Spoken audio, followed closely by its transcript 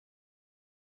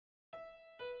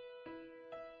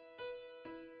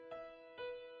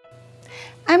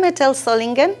I'm Etel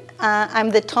Solingen. I'm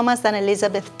the Thomas and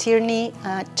Elizabeth Tierney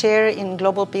Chair in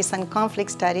Global Peace and Conflict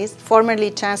Studies,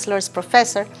 formerly Chancellor's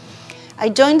Professor. I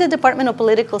joined the Department of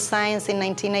Political Science in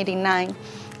 1989,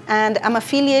 and I'm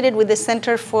affiliated with the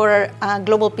Center for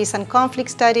Global Peace and Conflict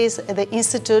Studies, the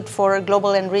Institute for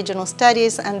Global and Regional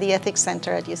Studies, and the Ethics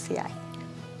Center at UCI.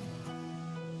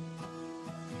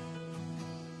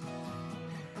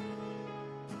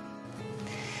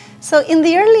 So in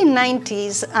the early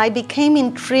 90s, I became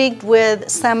intrigued with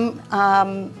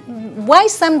why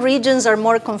some regions are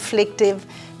more conflictive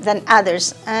than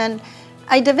others. And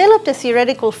I developed a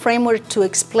theoretical framework to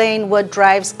explain what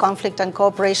drives conflict and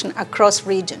cooperation across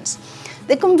regions.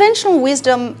 The conventional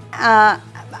wisdom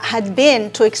had been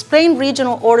to explain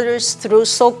regional orders through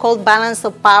so-called balance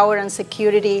of power and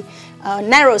security,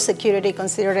 narrow security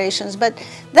considerations, but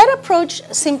that approach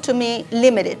seemed to me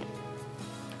limited.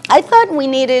 I thought we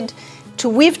needed to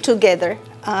weave together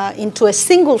into a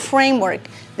single framework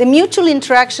the mutual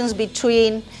interactions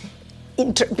between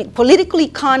political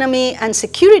economy and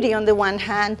security on the one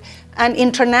hand, and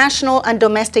international and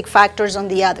domestic factors on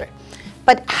the other.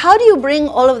 But how do you bring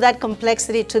all of that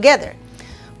complexity together?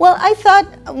 Well, I thought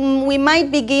we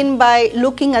might begin by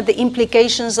looking at the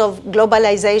implications of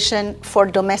globalization for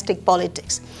domestic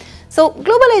politics. So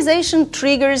globalization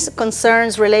triggers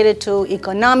concerns related to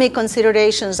economic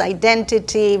considerations,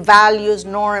 identity, values,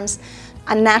 norms,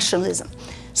 and nationalism.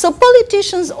 So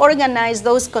politicians organize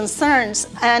those concerns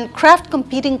and craft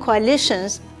competing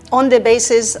coalitions on the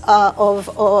basis of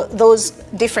those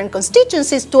different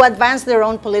constituencies to advance their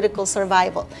own political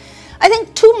survival. I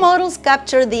think two models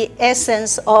capture the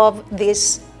essence of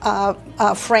this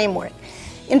framework.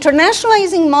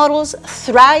 Internationalizing models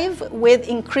thrive with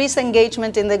increased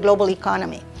engagement in the global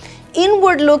economy.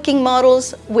 Inward-looking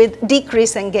models with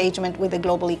decreased engagement with the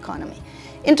global economy.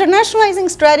 Internationalizing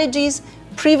strategies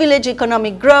privilege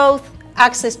economic growth,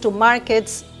 access to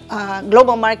markets,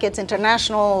 global markets,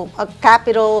 international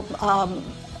capital,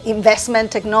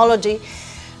 investment, technology.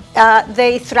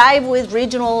 They thrive with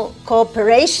regional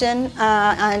cooperation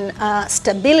and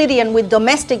stability, and with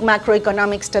domestic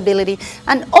macroeconomic stability.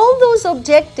 And all those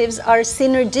objectives are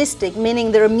synergistic,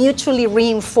 meaning they're mutually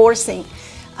reinforcing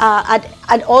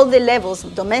at all the levels,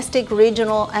 domestic,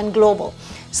 regional, and global.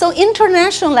 So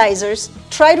internationalizers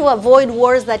try to avoid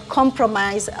wars that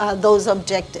compromise those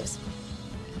objectives.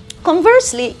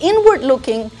 Conversely,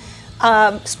 inward-looking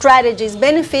strategies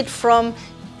benefit from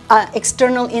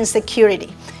external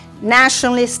insecurity.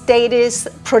 Nationalist status,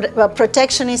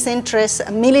 protectionist interests,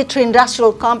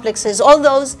 military-industrial complexes, all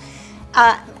those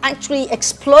actually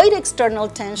exploit external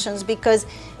tensions, because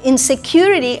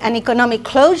insecurity and economic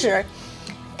closure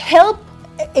help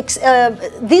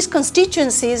these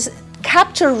constituencies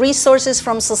capture resources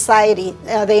from society.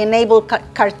 They enable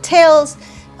cartels,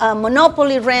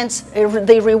 monopoly rents,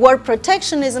 they reward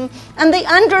protectionism, and they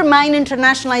undermine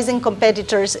internationalizing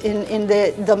competitors in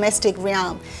the domestic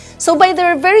realm. So by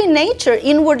their very nature,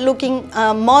 inward-looking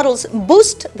models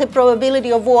boost the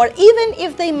probability of war, even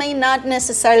if they may not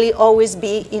necessarily always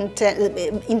be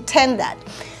intend that.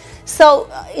 So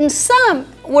in sum,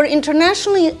 where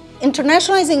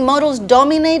internationalizing models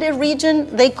dominate a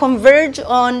region, they converge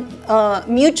on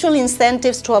mutual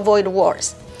incentives to avoid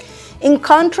wars. In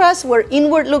contrast, where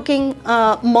inward-looking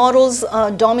models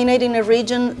dominate in a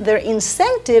region, their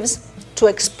incentives to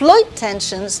exploit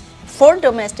tensions for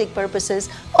domestic purposes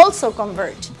also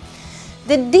converge.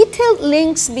 The detailed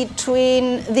links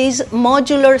between these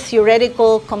modular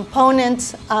theoretical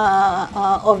components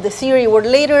of the theory were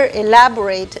later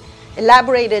elaborated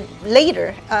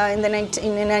later in the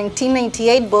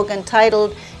 1998 book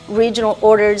entitled Regional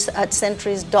Orders at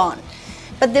Century's Dawn.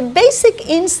 But the basic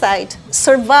insight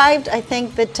survived, I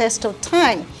think, the test of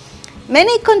time.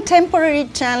 Many contemporary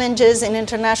challenges in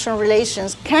international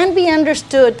relations can be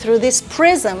understood through this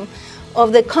prism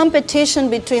of the competition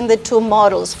between the two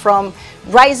models, from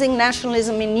rising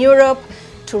nationalism in Europe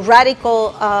to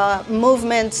radical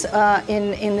movements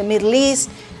in the Middle East,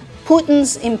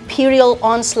 Putin's imperial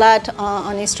onslaught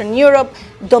on Eastern Europe,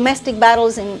 domestic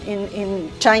battles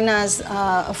in China's,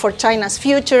 for China's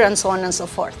future, and so on and so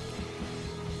forth.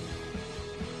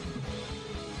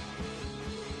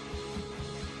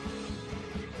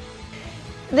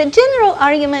 The general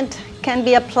argument can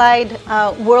be applied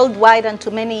worldwide and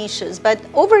to many issues, but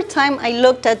over time I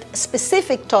looked at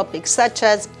specific topics such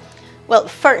as, well,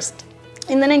 first,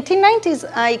 in the 1990s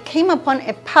I came upon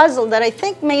a puzzle that I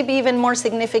think may be even more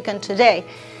significant today.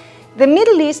 The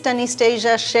Middle East and East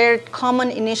Asia shared common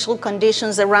initial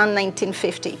conditions around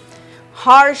 1950.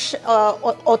 Harsh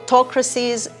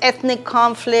autocracies, ethnic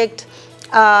conflict,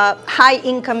 high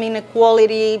income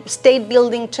inequality, state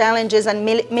building challenges, and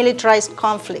militarized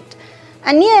conflict.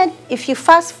 And yet, if you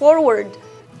fast forward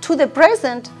to the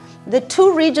present, the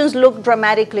two regions look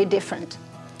dramatically different.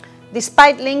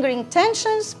 Despite lingering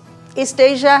tensions, East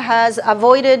Asia has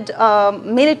avoided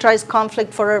militarized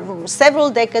conflict for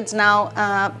several decades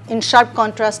now, in sharp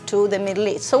contrast to the Middle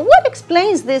East. So what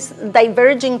explains these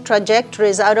diverging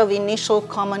trajectories out of initial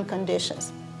common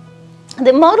conditions?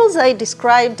 The models I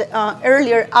described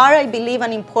earlier are, I believe,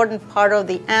 an important part of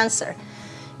the answer.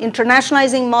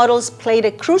 Internationalizing models played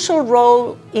a crucial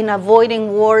role in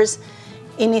avoiding wars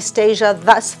in East Asia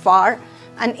thus far,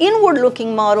 and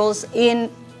inward-looking models in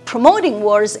promoting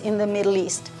wars in the Middle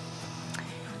East.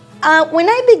 When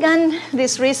I began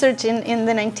this research in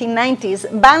the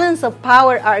 1990s, balance of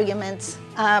power arguments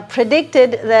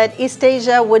predicted that East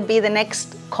Asia would be the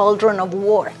next cauldron of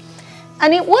war.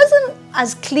 And it wasn't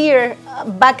as clear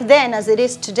back then as it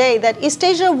is today that East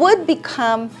Asia would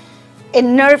become a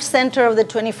nerve center of the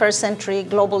 21st century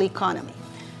global economy.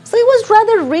 So it was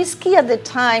rather risky at the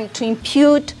time to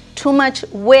impute too much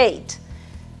weight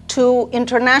to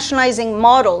internationalizing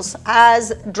models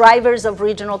as drivers of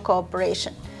regional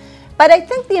cooperation. But I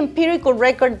think the empirical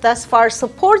record thus far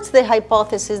supports the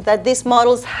hypothesis that these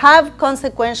models have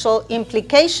consequential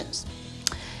implications.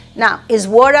 Now, is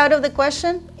war out of the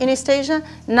question in East Asia?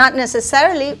 Not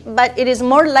necessarily, but it is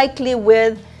more likely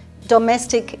with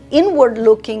domestic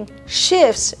inward-looking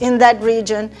shifts in that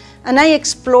region, and I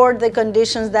explored the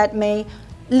conditions that may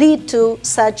lead to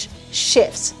such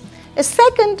shifts. A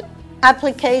second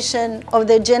application of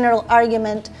the general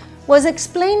argument was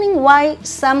explaining why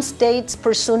some states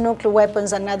pursue nuclear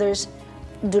weapons and others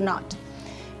do not.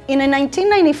 In a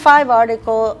 1995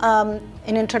 article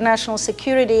in International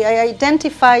Security, I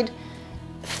identified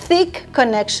thick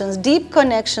connections, deep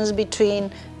connections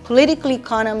between political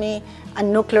economy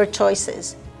and nuclear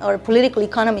choices, or political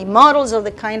economy models of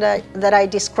the kind that I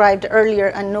described earlier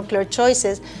and nuclear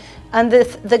choices. And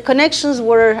the connections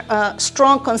were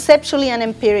strong conceptually and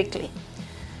empirically.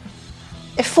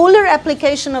 A fuller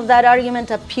application of that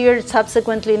argument appeared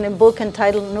subsequently in a book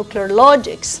entitled Nuclear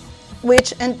Logics,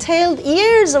 which entailed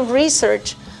years of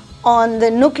research on the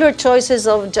nuclear choices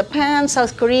of Japan,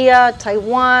 South Korea,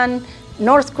 Taiwan,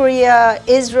 North Korea,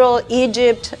 Israel,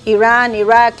 Egypt, Iran,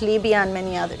 Iraq, Libya, and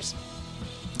many others.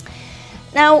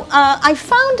 Now, I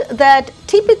found that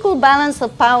typical balance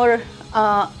of power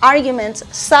arguments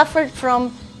suffered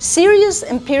from serious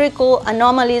empirical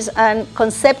anomalies and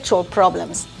conceptual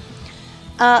problems.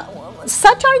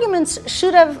 Such arguments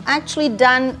should have actually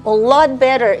done a lot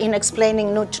better in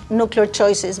explaining nuclear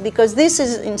choices, because this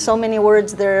is, in so many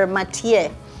words, their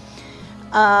métier,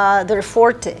 their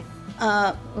forte.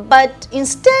 But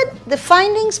instead, the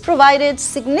findings provided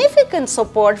significant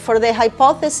support for the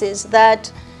hypothesis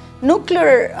that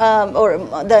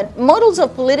that models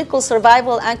of political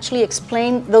survival actually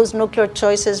explain those nuclear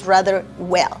choices rather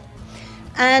well.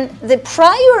 And the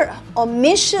prior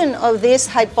omission of this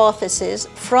hypothesis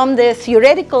from the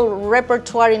theoretical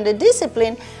repertoire in the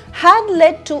discipline had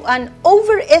led to an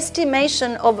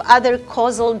overestimation of other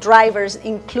causal drivers,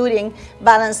 including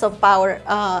balance of power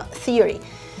theory.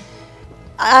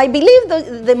 I believe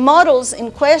the models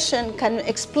in question can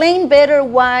explain better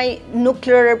why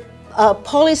nuclear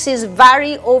policies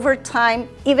vary over time,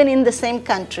 even in the same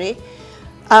country,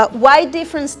 why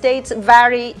different states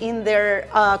vary in their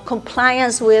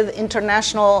compliance with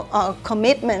international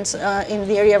commitments in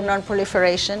the area of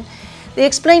non-proliferation. They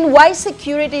explain why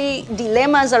security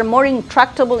dilemmas are more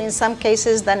intractable in some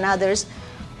cases than others,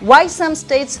 why some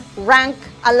states rank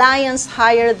alliance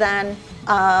higher than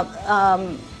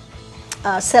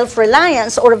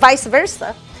self-reliance, or vice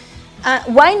versa.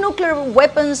 Why nuclear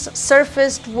weapons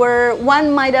surfaced where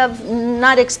one might have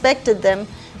not expected them,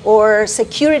 or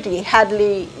security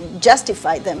hardly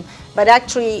justified them, but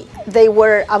actually they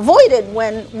were avoided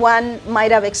when one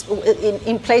might have,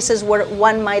 in places where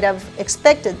one might have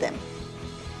expected them.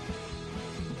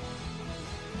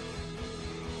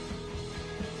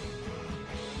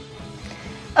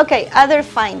 Okay, other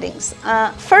findings.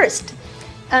 First,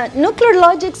 nuclear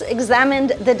logics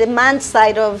examined the demand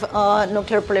side of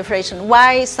nuclear proliferation,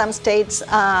 why some states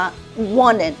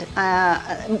wanted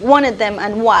them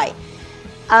and why.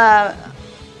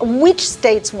 Which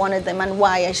states wanted them and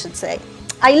why, I should say.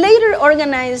 I later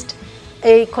organized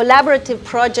a collaborative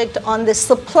project on the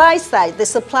supply side, the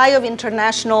supply of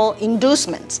international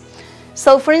inducements.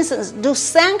 So for instance, do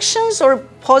sanctions or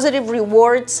positive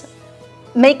rewards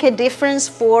make a difference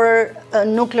for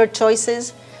nuclear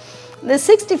choices? The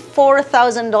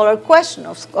 $64,000 question,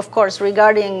 of course,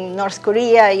 regarding North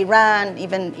Korea, Iran,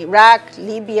 even Iraq,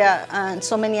 Libya, and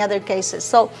so many other cases.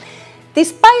 So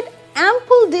Despite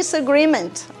ample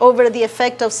disagreement over the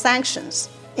effect of sanctions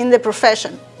in the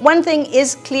profession, one thing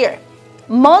is clear: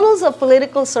 models of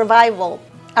political survival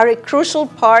are a crucial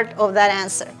part of that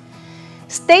answer.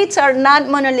 States are not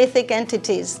monolithic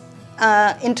entities.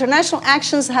 International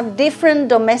actions have different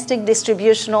domestic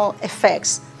distributional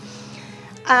effects.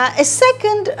 A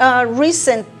second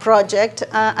recent project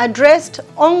addressed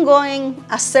ongoing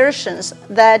assertions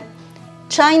that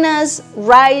China's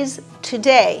rise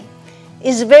today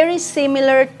is very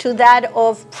similar to that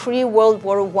of pre-World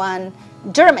War I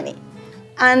Germany,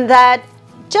 and that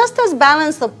just as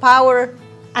balance of power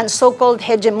and so-called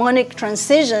hegemonic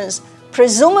transitions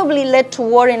presumably led to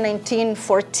war in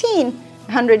 1914,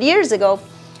 100 years ago,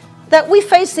 that we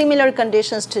face similar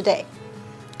conditions today.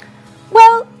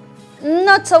 Well,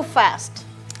 not so fast.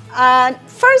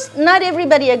 First, not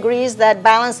everybody agrees that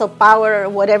balance of power, or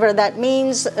whatever that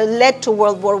means, led to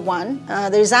World War I.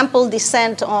 There is ample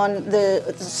dissent on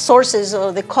the sources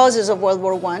or the causes of World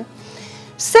War I.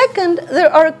 Second,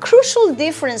 there are crucial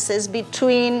differences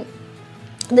between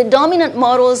the dominant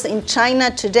models in China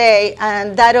today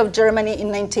and that of Germany in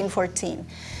 1914,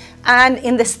 and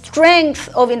in the strength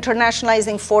of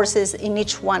internationalizing forces in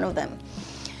each one of them.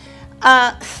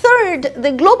 Third,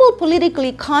 the global political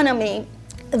economy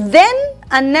then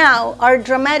and now are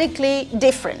dramatically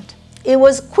different. It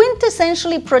was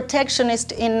quintessentially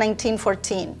protectionist in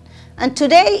 1914. And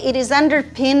today it is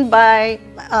underpinned by,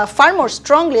 far more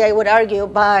strongly, I would argue,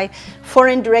 by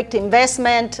foreign direct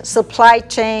investment, supply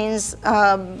chains,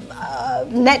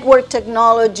 network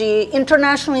technology,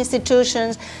 international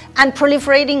institutions, and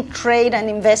proliferating trade and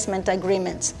investment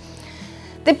agreements.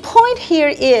 The point here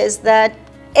is that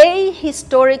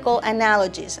ahistorical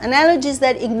analogies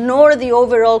that ignore the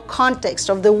overall context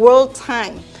of the world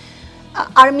time,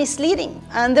 are misleading,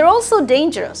 and they're also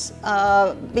dangerous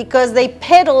because they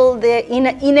peddle the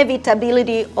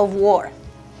inevitability of war.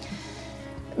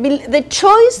 The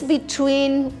choice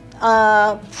between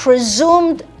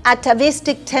presumed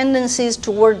atavistic tendencies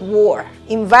toward war,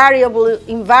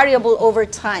 invariable over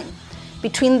time,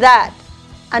 between that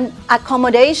and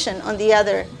accommodation on the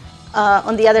other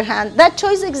hand, that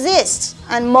choice exists,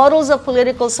 and models of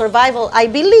political survival, I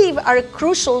believe, are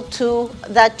crucial to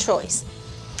that choice.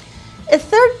 A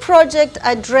third project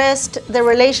addressed the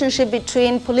relationship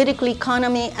between political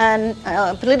economy and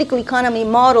political economy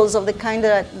models of the kind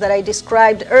that I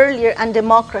described earlier and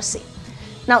democracy.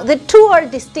 Now, the two are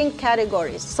distinct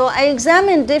categories. So I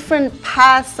examined different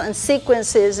paths and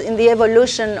sequences in the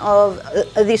evolution of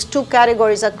these two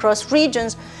categories across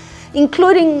regions,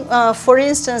 including, for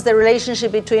instance, the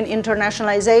relationship between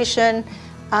internationalization,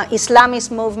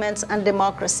 Islamist movements, and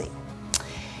democracy.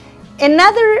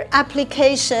 Another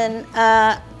application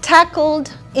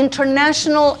tackled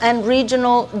international and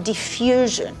regional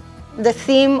diffusion, the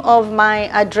theme of my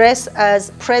address as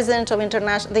president of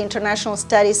the International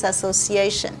Studies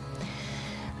Association.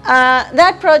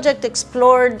 That project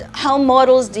explored how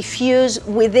models diffuse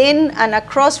within and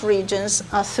across regions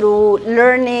through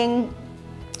learning,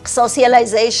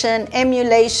 socialization,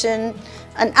 emulation,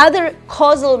 and other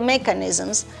causal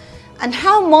mechanisms, and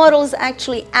how models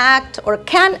actually act or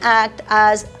can act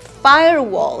as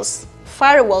firewalls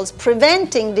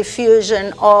preventing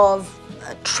diffusion of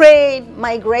trade,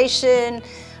 migration,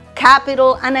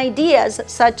 capital, and ideas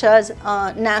such as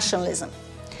nationalism.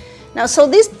 Now, so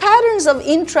these patterns of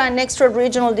intra and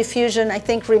extra-regional diffusion, I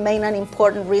think, remain an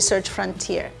important research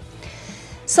frontier.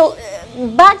 So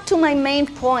back to my main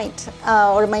point,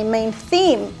 or my main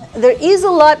theme, there is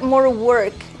a lot more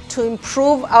work to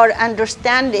improve our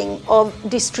understanding of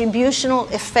distributional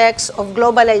effects of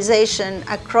globalization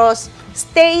across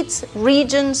states,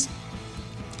 regions,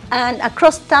 and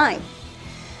across time.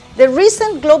 The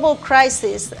recent global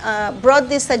crisis brought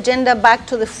this agenda back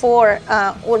to the fore,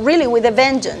 or really with a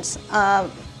vengeance.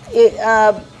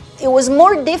 It was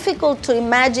more difficult to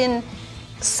imagine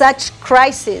such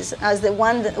crises as the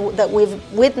one that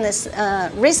we've witnessed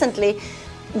recently,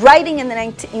 writing in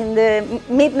the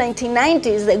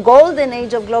mid-1990s, the golden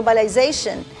age of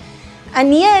globalization.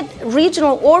 And yet,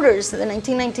 Regional Orders, the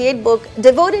 1998 book,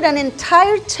 devoted an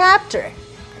entire chapter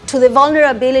to the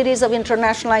vulnerabilities of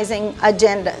internationalizing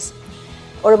agendas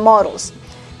or models.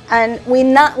 And we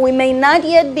may not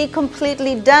yet be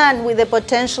completely done with the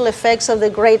potential effects of the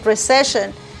Great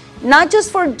Recession, not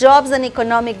just for jobs and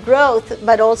economic growth,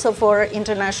 but also for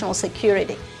international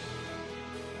security.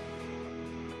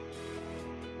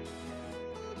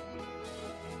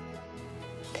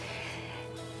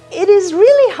 It is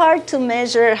really hard to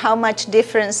measure how much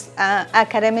difference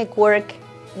academic work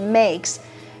makes,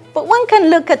 but one can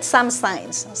look at some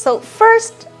signs. So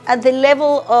first, at the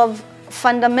level of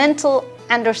fundamental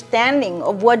understanding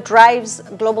of what drives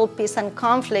global peace and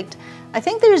conflict, I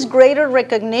think there is greater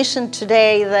recognition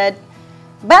today that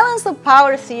balance of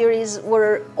power theories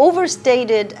were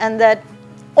overstated and that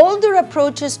older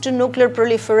approaches to nuclear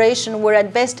proliferation were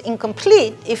at best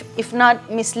incomplete, if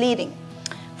not misleading.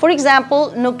 For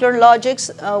example, nuclear logics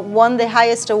won the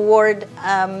highest award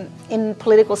in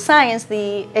political science,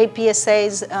 the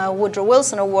APSA's Woodrow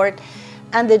Wilson Award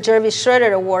and the Jervis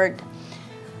Schroeder Award.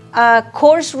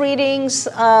 Course readings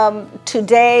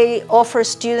today offer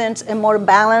students a more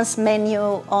balanced menu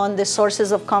on the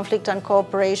sources of conflict and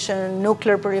cooperation,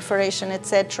 nuclear proliferation,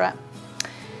 etc.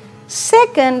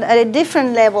 Second, at a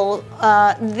different level,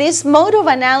 this mode of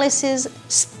analysis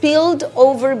spilled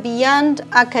over beyond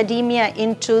academia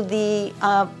into the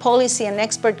policy and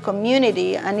expert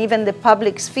community and even the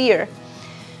public sphere,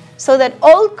 so that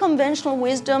old conventional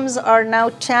wisdoms are now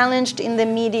challenged in the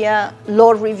media,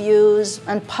 law reviews,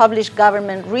 and published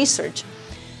government research.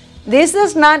 This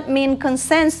does not mean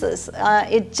consensus.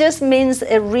 It just means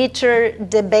a richer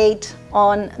debate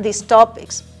on these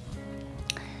topics.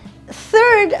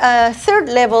 Third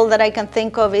level that I can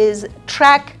think of is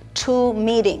track 2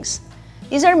 meetings.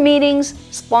 These are meetings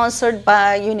sponsored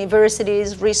by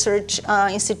universities, research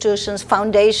institutions,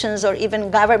 foundations, or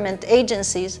even government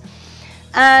agencies.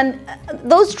 And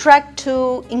those track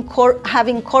 2 have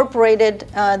incorporated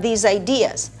these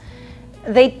ideas.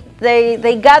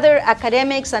 They gather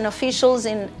academics and officials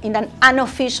in an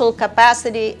unofficial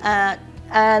capacity,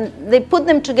 and they put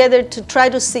them together to try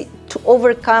to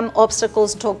overcome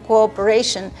obstacles to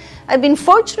cooperation. I've been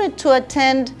fortunate to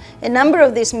attend a number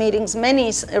of these meetings,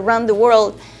 many around the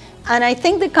world, and I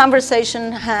think the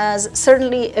conversation has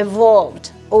certainly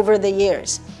evolved over the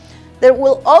years. There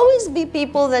will always be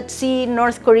people that see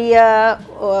North Korea's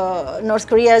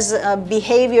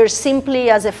behavior simply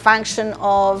as a function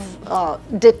of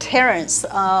deterrence,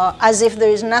 as if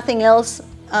there is nothing else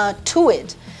to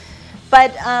it.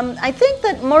 But I think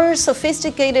that more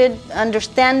sophisticated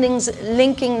understandings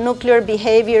linking nuclear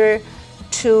behavior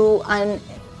to an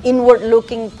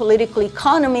inward-looking political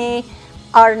economy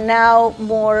are now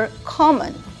more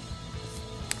common.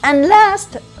 And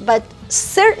last, but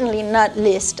certainly not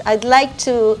least, I'd like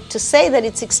to say that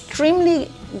it's extremely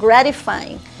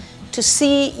gratifying to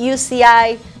see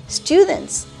UCI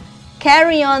students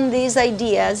carry on these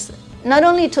ideas not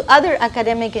only to other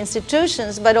academic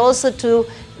institutions, but also to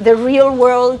the real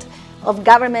world of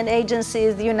government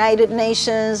agencies, the United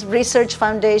Nations, research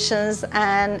foundations,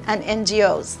 and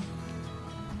NGOs.